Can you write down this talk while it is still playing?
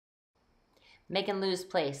Megan Lou's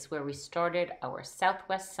place, where we started our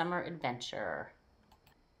Southwest summer adventure.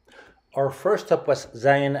 Our first stop was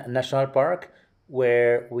Zion National Park,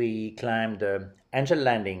 where we climbed the Angel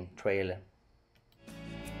Landing Trail.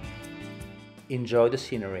 Enjoy the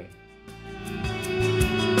scenery.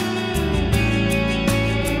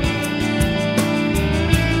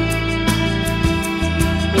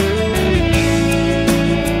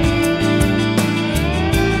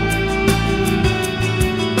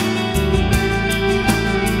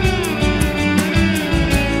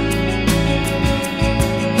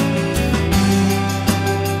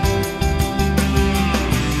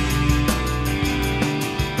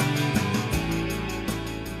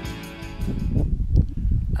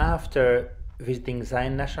 After visiting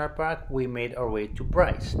Zion National Park, we made our way to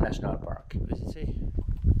Bryce National Park. What does it say?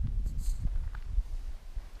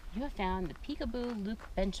 You have found the Peekaboo Loop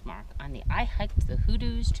benchmark on the I Hiked the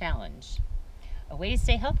Hoodoos Challenge. A way to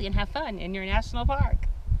stay healthy and have fun in your national park.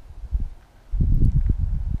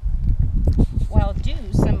 While do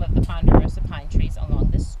some of the ponderosa pine trees along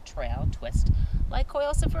this trail twist like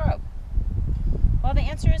coils of rope? Well, the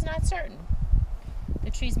answer is not certain. The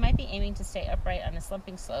trees might be aiming to stay upright on the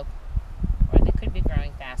slumping slope, or they could be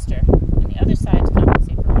growing faster on the other side to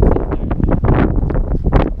compensate for what's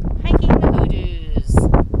hiking the hoodoos.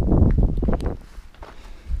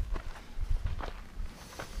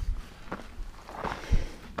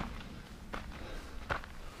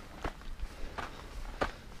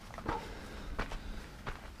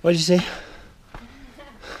 What did you say?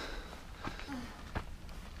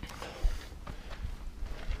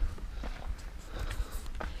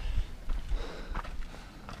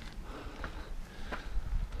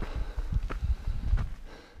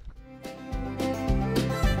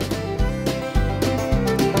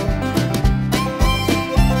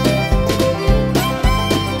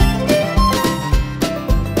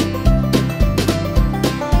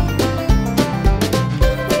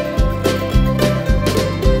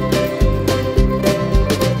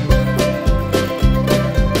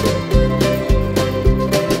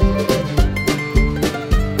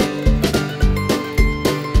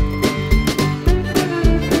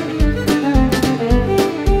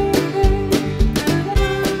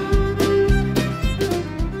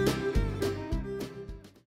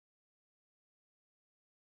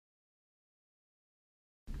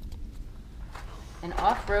 An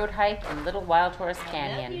off-road hike in Little Wild Horse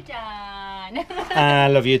Canyon. Love you, John. I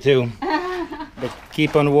love you too. But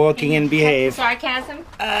keep on walking and behave. Sarcasm?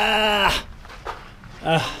 Ah!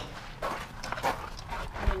 And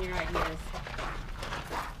your ideas.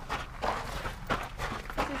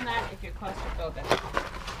 This is not if you're claustrophobic.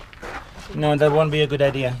 No, that won't be a good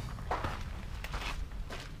idea.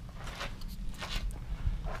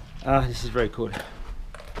 Ah, this is very cool.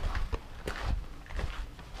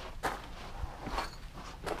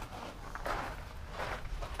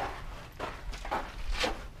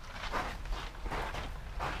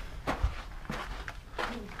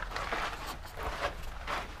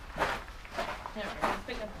 Here, let's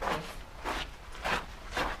pick up the pace.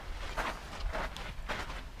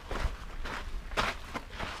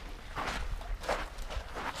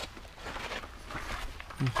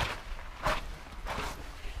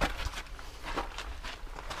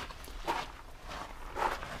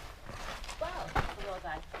 Wow, well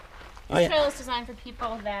done. Oh, This yeah. trail is designed for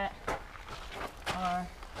people that are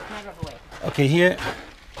not overweight. Okay, here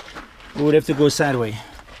we would have to go sideways.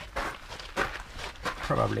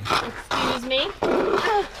 Probably. Excuse me.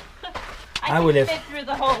 I can would have- fit through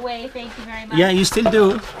the whole way. Thank you very much. Yeah, you still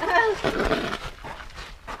do.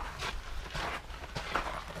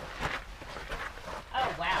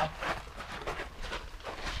 Oh wow.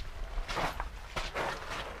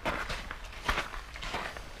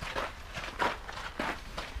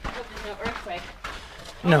 I hope there's no earthquake.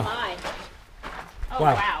 No. Oh my. Oh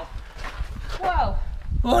Wow. wow. Whoa.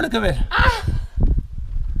 Oh, look at it.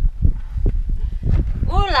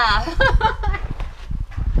 Oola.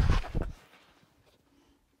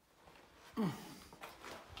 Can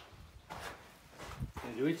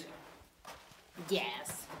you do it?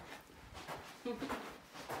 Yes.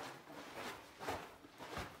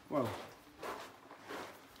 Wow.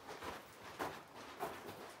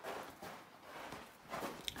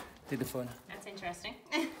 Take the phone. That's interesting.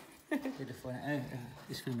 Take the phone.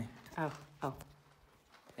 It's filming. Oh.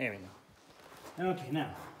 There we go. Okay, now.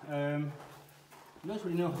 You don't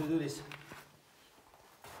really know how to do this.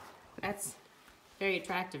 That's very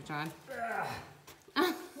attractive, John.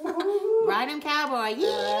 Ride him, cowboy.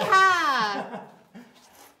 Yeehaw!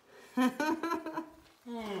 I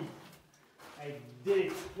did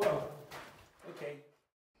it. Whoa. Okay.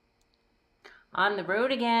 On the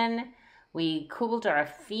road again, We cooled our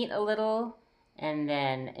feet a little and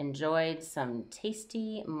then enjoyed some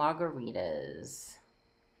tasty margaritas.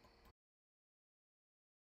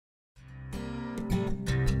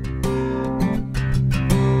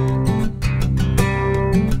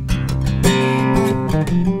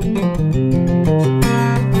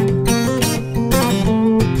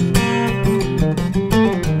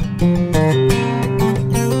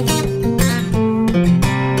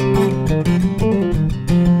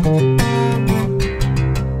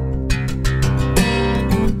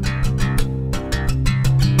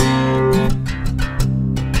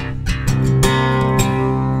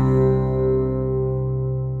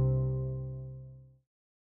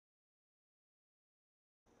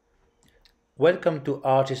 Welcome to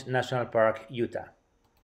Artist National Park, Utah.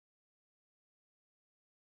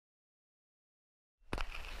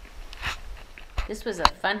 This was a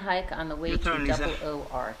fun hike on the way to Double O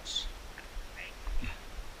Arch.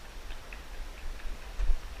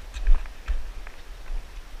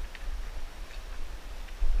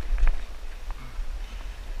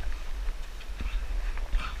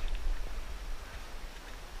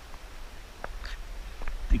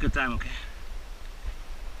 Take your time, okay?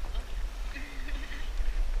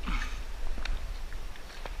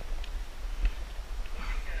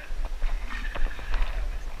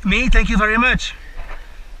 Me, thank you very much.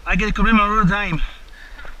 I get a compliment all the time.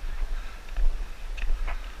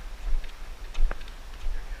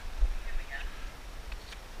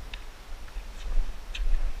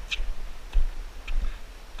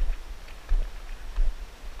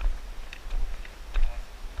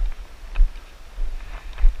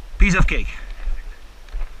 Piece of cake.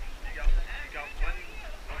 You got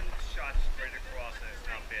one shot straight across and it's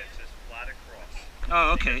not bad. It's just flat across.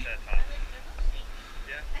 Oh, okay. That top.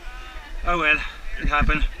 Yeah. Oh well, it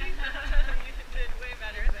happened. You did way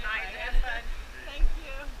better than I did, but thank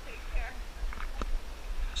you. Take care.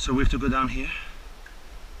 So we have to go down here.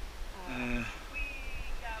 We went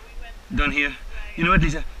Down here. You know what,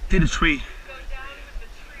 Lisa? Take the tree. go down with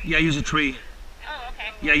the tree. Yeah, use a tree. Oh,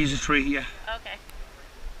 okay. Yeah, use a tree, yeah. Okay. All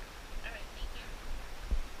right, thank you.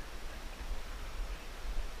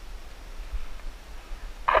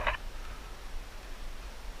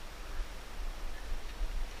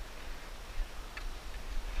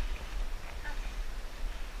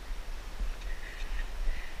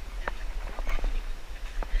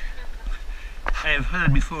 I have heard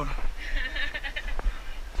that before.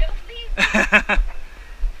 Don't leave.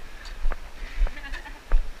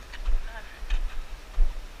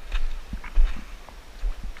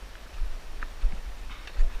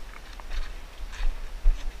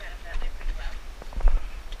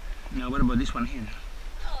 Now what about this one here?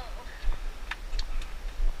 Oh.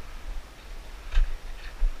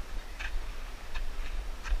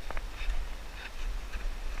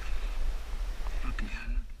 Okay.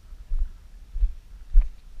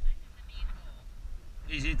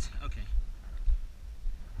 Is it? Okay.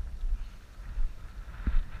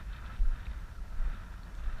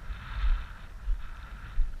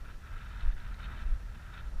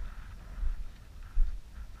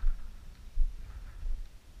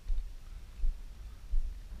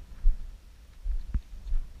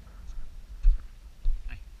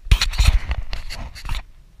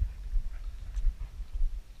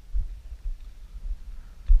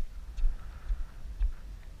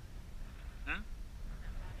 Huh?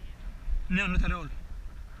 No, not at all.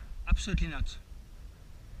 Absolutely not.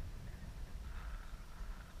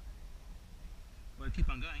 Well, keep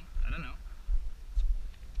on going. I don't know.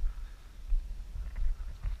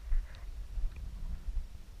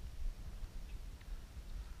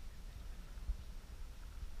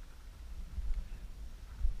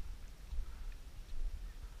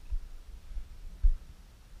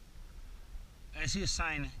 I see a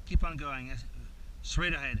sign. Keep on going.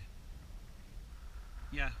 Straight ahead.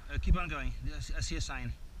 Yeah, keep on going. I see a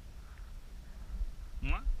sign.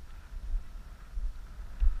 What?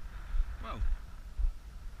 Whoa.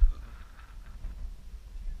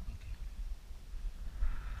 Okay.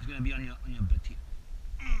 It's gonna be on your butt here.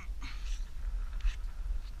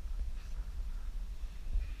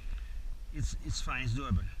 It's fine. It's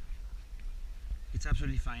doable. It's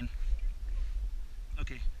absolutely fine.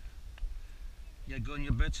 Okay. Yeah, go on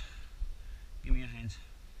your butt. Give me your hands.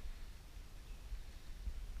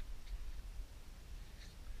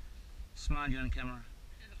 Smile, you're on camera.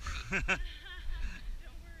 Don't worry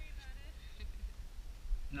about it.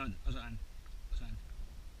 No, other hand. Other hand.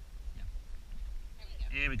 Yeah.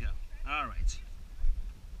 Here we go. All right.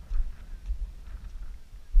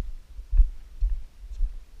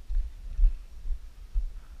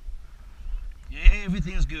 Yeah,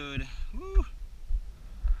 everything's good. Woo.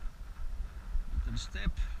 After the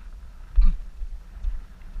step.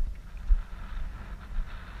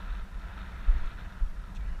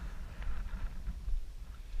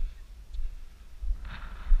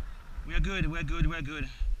 We are good, we are good, we are good.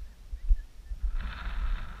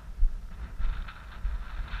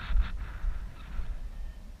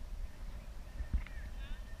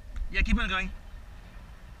 Yeah, keep on going.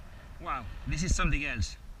 Wow, this is something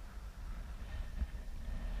else.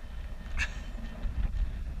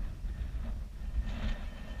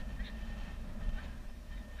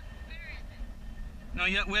 No,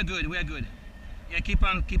 yeah, we're good, we're good. Yeah, keep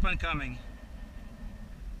on coming.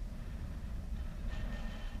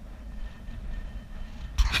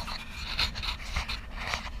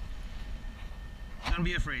 Don't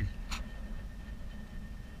be afraid.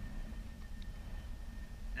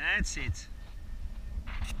 That's it.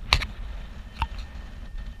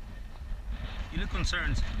 You look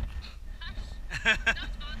concerned. Hush! Don't talk to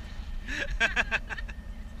me.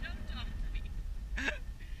 Don't talk to me.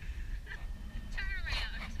 Turn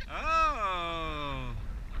around. Oh,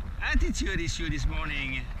 attitude issue this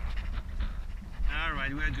morning. All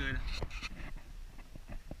right, we're good.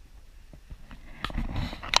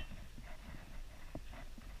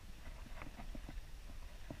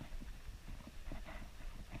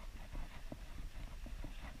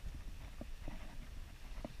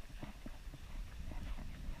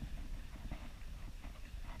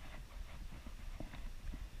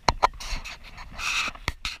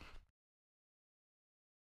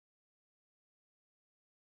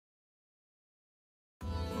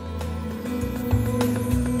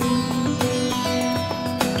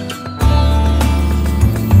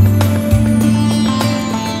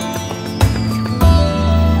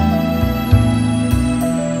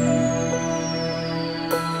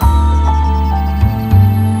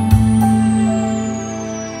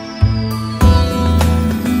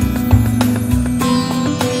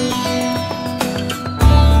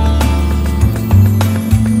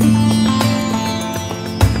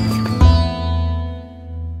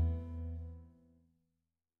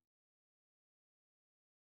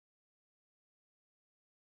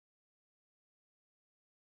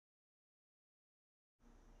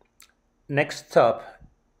 Next stop,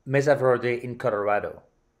 Mesa Verde in Colorado.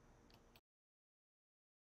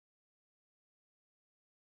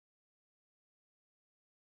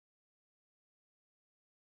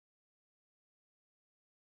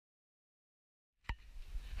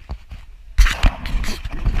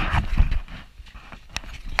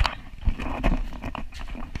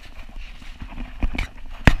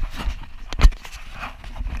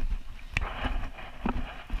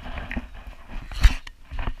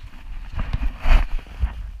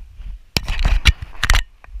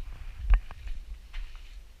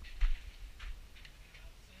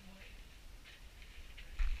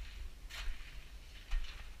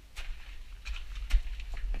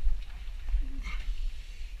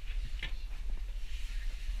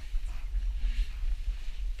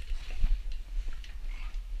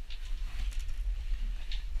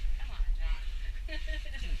 Come on, John.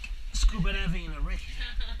 Scuba diving in a wreck.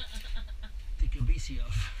 Take your BC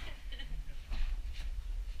off.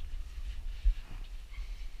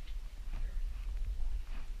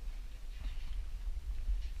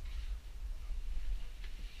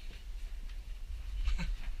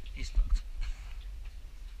 He's stuck.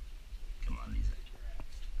 Come on, Lisa.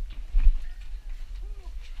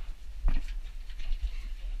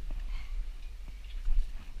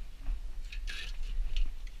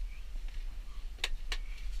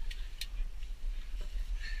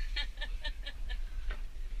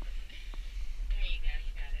 There you go,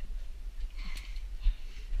 you got it.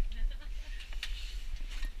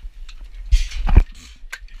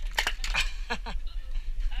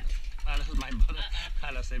 I lost my bottle.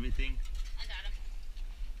 I lost everything. I got him.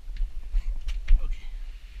 Okay.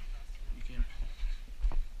 You can.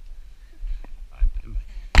 I put him back.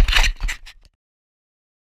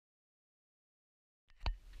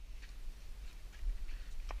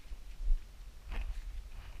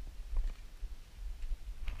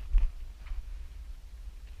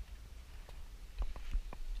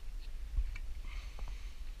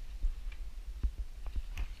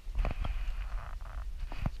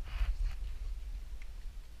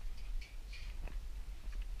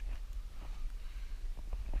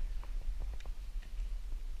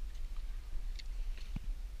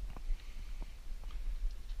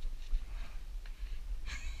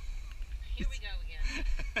 Here we go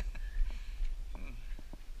again.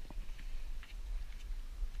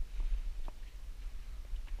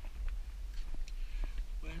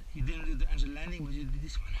 Well, you didn't do the angel landing, but you did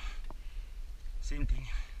this one. Same thing.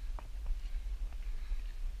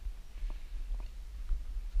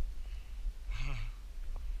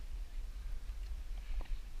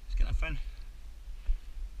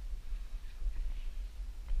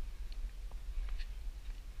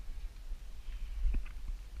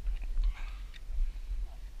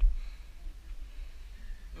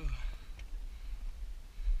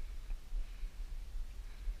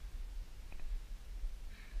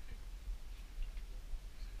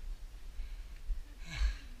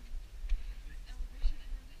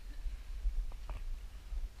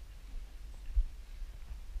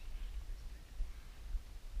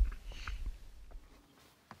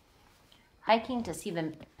 hiking to see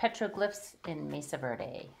the petroglyphs in Mesa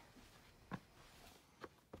Verde.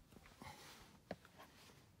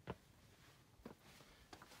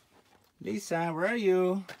 Lisa, where are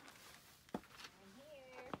you? I'm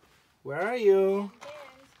here. Where are you?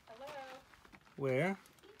 Hello. Where?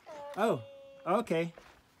 Oh, okay.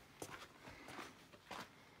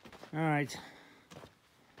 All right.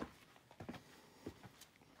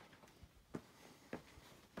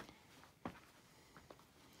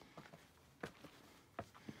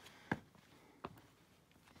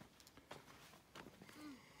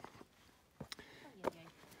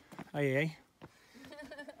 Ay, ay.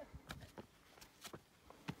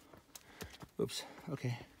 Oops,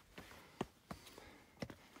 okay.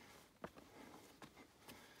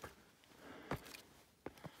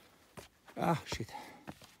 Ah, shit.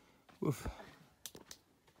 Oof.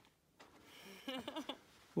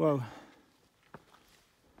 Whoa.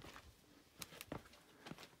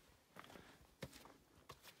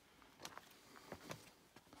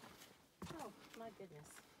 Oh, my goodness.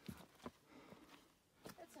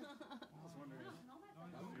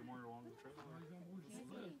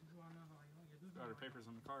 Got her papers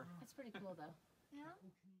in the car. That's pretty cool, though. Yeah.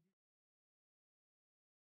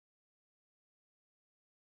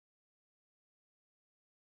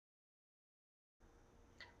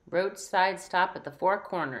 Roadside stop at the Four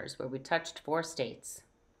Corners, where we touched 4 states.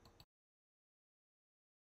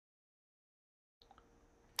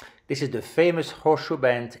 This is the famous horseshoe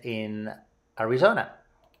bend in Arizona.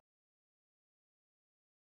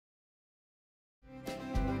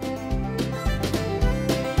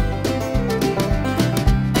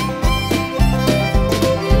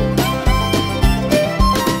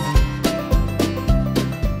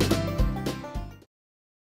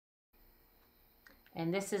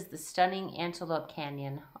 And this is the stunning Antelope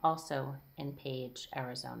Canyon, also in Page,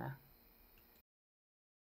 Arizona.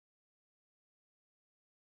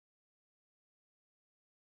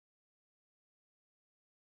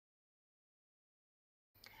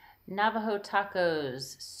 Navajo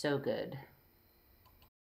tacos, so good.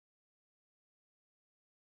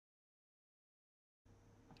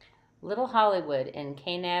 Little Hollywood in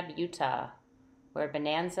Kanab, Utah, where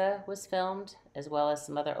Bonanza was filmed, as well as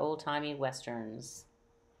some other old-timey westerns.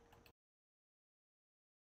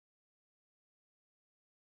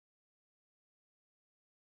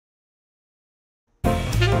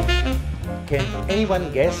 Can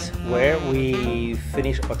anyone guess where we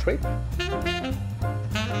finished our trip?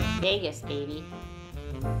 Vegas, baby.